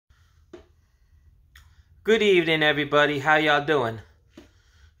Good evening, everybody. How y'all doing?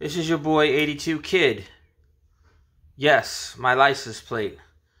 This is your boy 82 Kid. Yes, my license plate.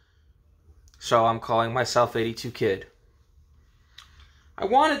 So I'm calling myself 82 Kid. I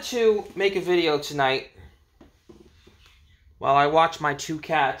wanted to make a video tonight while I watch my two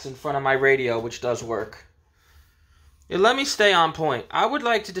cats in front of my radio, which does work. Let me stay on point. I would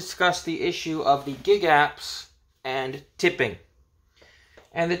like to discuss the issue of the gig apps and tipping,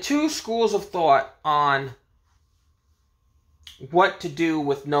 and the two schools of thought on what to do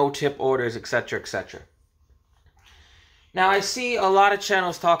with no-tip orders, etc., etc. Now, I see a lot of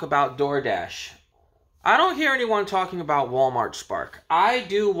channels talk about DoorDash. I don't hear anyone talking about Walmart Spark. I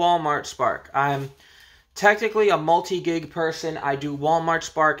do Walmart Spark. I'm technically a multi-gig person. I do Walmart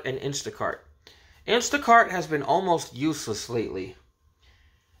Spark and Instacart. Instacart has been almost useless lately.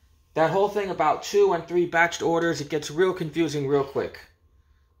 That whole thing about 2 and 3 batched orders, it gets real confusing real quick.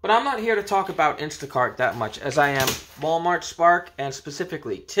 But I'm not here to talk about Instacart that much, as I am Walmart Spark, and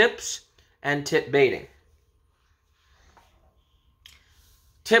specifically tips and tip baiting.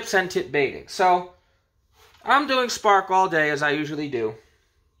 Tips and tip baiting. So, I'm doing Spark all day, as I usually do.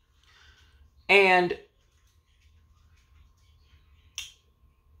 And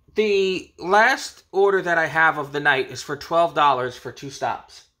the last order that I have of the night is for $12 for 2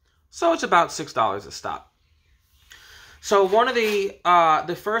 stops. So it's about $6 a stop. So one of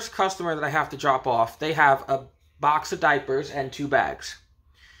the first customer that I have to drop off, they have a box of diapers and 2 bags.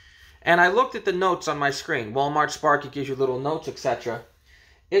 And I looked at the notes on my screen. Walmart Spark, it gives you little notes, etc.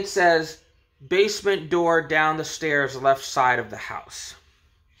 It says, basement door down the stairs, left side of the house.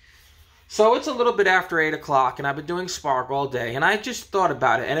 So it's a little bit after 8 o'clock, and I've been doing Spark all day, and I just thought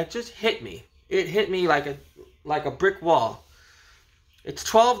about it, and it just hit me. It hit me like a brick wall. It's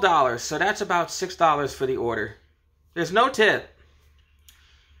 $12, so that's about $6 for the order. There's no tip.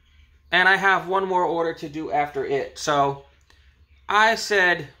 And I have one more order to do after it. So I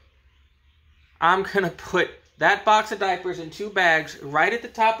said, I'm going to put that box of diapers in 2 bags right at the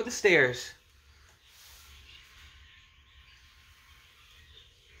top of the stairs.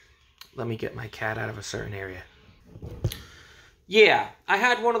 Let me get my cat out of a certain area. Yeah, I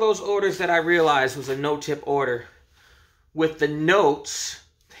had one of those orders that I realized was a no-tip order with the notes,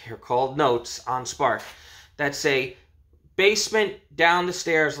 they're called notes on Spark, that say basement down the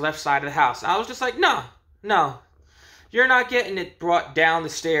stairs, left side of the house. I was just like, no, you're not getting it brought down the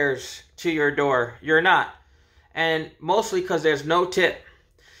stairs to your door. You're not. And mostly because there's no tip.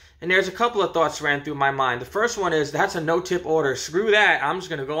 And there's a couple of thoughts ran through my mind. The first one is, that's a no-tip order. Screw that. I'm just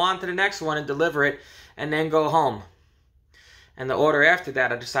going to go on to the next one and deliver it and then go home. And the order after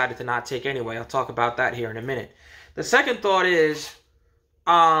that I decided to not take anyway. I'll talk about that here in a minute. The second thought is,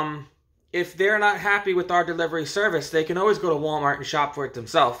 if they're not happy with our delivery service, they can always go to Walmart and shop for it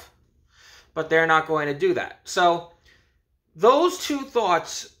themselves. But they're not going to do that. So, those two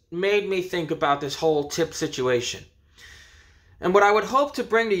thoughts made me think about this whole tip situation. And what I would hope to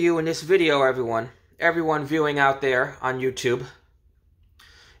bring to you in this video, everyone viewing out there on YouTube,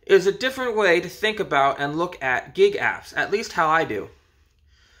 is a different way to think about and look at gig apps, at least how I do.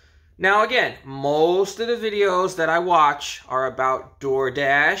 Now again, most of the videos that I watch are about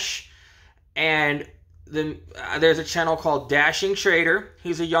DoorDash, and there's a channel called Dashing Trader.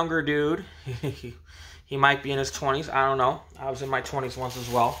 He's a younger dude. He might be in his 20s, I don't know. I was in my 20s once as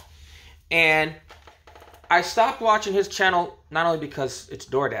well. And I stopped watching his channel, not only because it's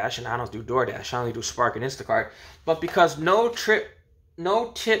DoorDash, and I don't do DoorDash, I only do Spark and Instacart, but because no tip,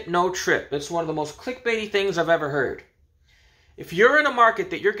 no trip. It's one of the most clickbaity things I've ever heard. If you're in a market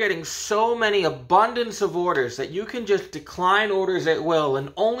that you're getting so many abundance of orders that you can just decline orders at will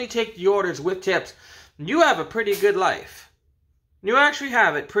and only take the orders with tips, you have a pretty good life. You actually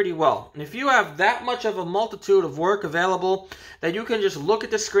have it pretty well. And if you have that much of a multitude of work available that you can just look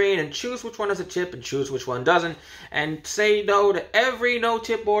at the screen and choose which one has a tip and choose which one doesn't, and say no to every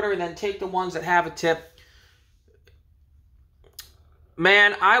no-tip order and then take the ones that have a tip,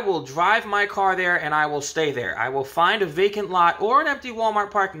 man, I will drive my car there and I will stay there. I will find a vacant lot or an empty Walmart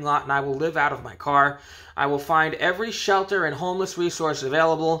parking lot and I will live out of my car. I will find every shelter and homeless resource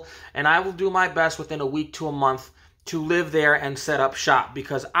available, and I will do my best within a week to a month to live there and set up shop,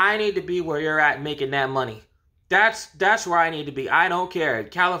 because I need to be where you're at making that money. That's where I need to be. I don't care.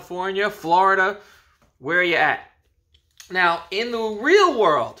 California, Florida, where are you at? Now, in the real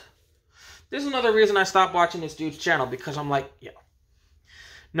world, this is another reason I stopped watching this dude's channel, because I'm like, yeah,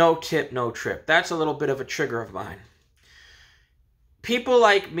 no tip, no trip. That's a little bit of a trigger of mine. People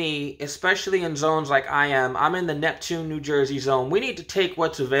like me, especially in zones like I am, I'm in the Neptune, New Jersey zone. We need to take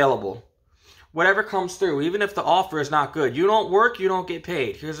what's available. Whatever comes through, even if the offer is not good. You don't work, you don't get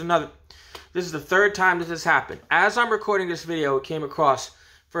paid. Here's another. This is the third time this has happened. As I'm recording this video, it came across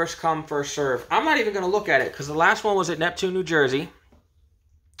first come, first serve. I'm not even going to look at it because the last one was at Neptune, New Jersey.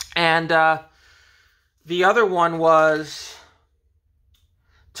 And the other one was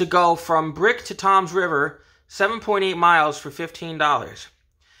to go from Brick to Toms River, 7.8 miles for $15.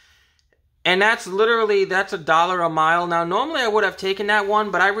 And that's $1 a mile. Now, normally I would have taken that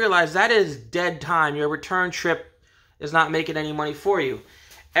one, but I realized that is dead time. Your return trip is not making any money for you.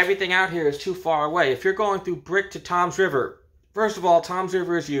 Everything out here is too far away. If you're going through Brick to Toms River, first of all, Toms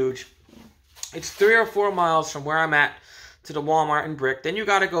River is huge. It's 3 or 4 miles from where I'm at to the Walmart in Brick. Then you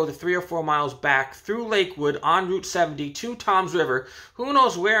got to go the 3 or 4 miles back through Lakewood on Route 70 to Toms River. Who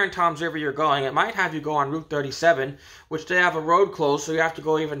knows where in Toms River you're going? It might have you go on Route 37, which they have a road closed, so you have to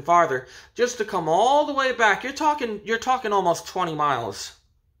go even farther just to come all the way back. You're talking almost 20 miles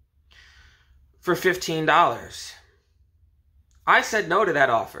for $15. I said no to that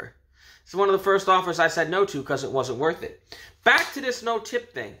offer. It's one of the first offers I said no to because it wasn't worth it. Back to this no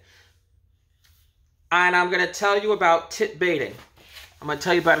tip thing. And I'm going to tell you about tip baiting. I'm going to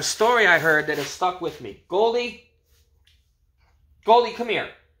tell you about a story I heard that has stuck with me. Goldie, come here.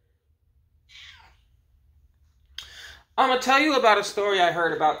 I'm going to tell you about a story I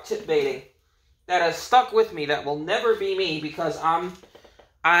heard about tip baiting that has stuck with me that will never be me because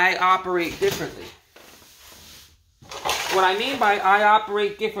I operate differently. What I mean by I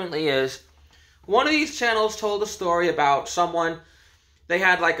operate differently is one of these channels told a story about someone. They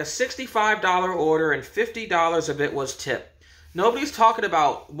had like a $65 order and $50 of it was tip. Nobody's talking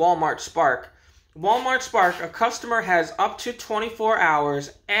about Walmart Spark. Walmart Spark, a customer has up to 24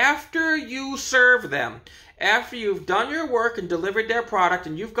 hours after you serve them. After you've done your work and delivered their product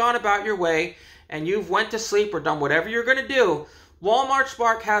and you've gone about your way and you've went to sleep or done whatever you're going to do, Walmart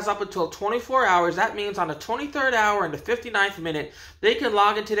Spark has up until 24 hours. That means on the 23rd hour and the 59th minute, they can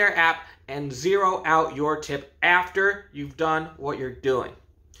log into their app and zero out your tip after you've done what you're doing.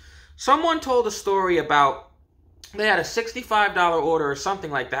 Someone told a story about they had a $65 order or something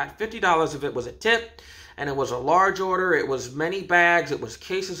like that. $50 of it was a tip, and it was a large order. It was many bags. It was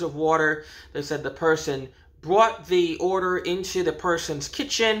cases of water. They said the person brought the order into the person's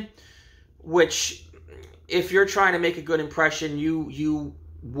kitchen, which if you're trying to make a good impression, you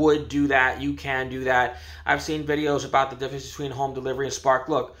would do that. You can do that. I've seen videos about the difference between home delivery and Spark.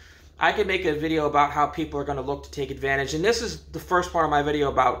 Look, I could make a video about how people are going to look to take advantage. And this is the first part of my video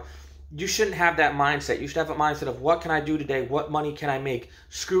about you shouldn't have that mindset. You should have a mindset of what can I do today? What money can I make?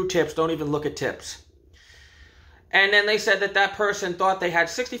 Screw tips. Don't even look at tips. And then they said that person thought they had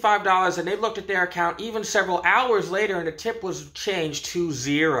 $65 and they looked at their account even several hours later and the tip was changed to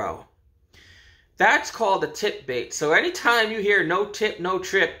 $0. That's called a tip bait. So anytime you hear no tip, no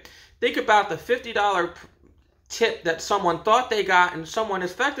trip, think about the $50 tip that someone thought they got and someone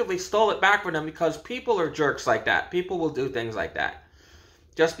effectively stole it back from them because people are jerks like that. People will do things like that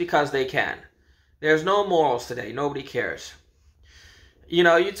just because they can. There's no morals today. Nobody cares. You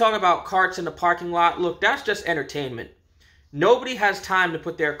know, you talk about carts in the parking lot. Look, that's just entertainment. Nobody has time to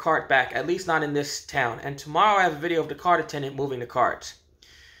put their cart back, at least not in this town. And tomorrow I have a video of the cart attendant moving the carts.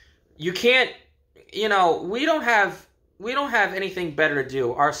 You can't, you know, we don't have anything better to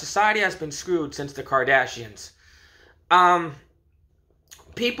do. Our society has been screwed since the Kardashians.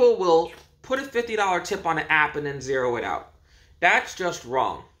 People will put a $50 tip on an app and then zero it out. That's just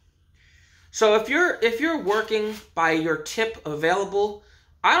wrong. So if you're working by your tip available,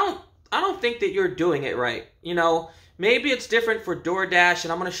 I don't think that you're doing it right. You know, maybe it's different for DoorDash,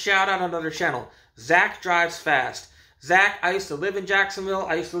 and I'm going to shout out another channel. Zach Drives Fast. Zach, I used to live in Jacksonville.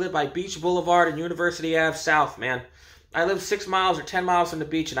 I used to live by Beach Boulevard and University Ave South, man. I live 6 miles or 10 miles from the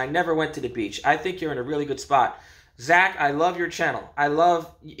beach, and I never went to the beach. I think you're in a really good spot. Zach, I love your channel. I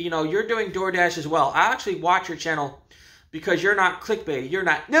love, you know, you're doing DoorDash as well. I actually watch your channel because you're not clickbait. You're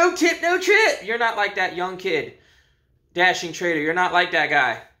not, no tip, no trip. You're not like that young kid, Dashing Trader. You're not like that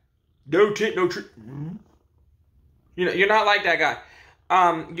guy. No tip, no trip. You know, you're not like that guy.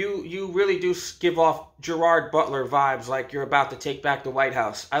 You really do give off Gerard Butler vibes like you're about to take back the White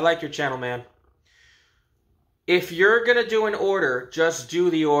House. I like your channel, man. If you're going to do an order, just do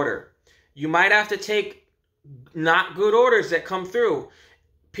the order. You might have to take not good orders that come through.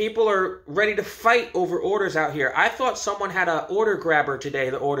 People are ready to fight over orders out here. I thought someone had an order grabber today.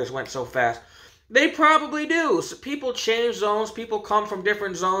 The orders went so fast. They probably do. So people change zones. People come from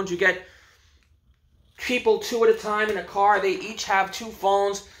different zones. You get people 2 at a time in a car. They each have 2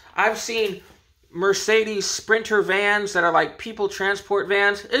 phones. I've seen Mercedes Sprinter vans that are like people transport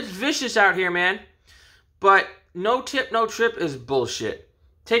vans. It's vicious out here, man. But no tip, no trip is bullshit.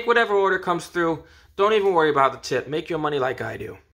 Take whatever order comes through. Don't even worry about the tip. Make your money like I do.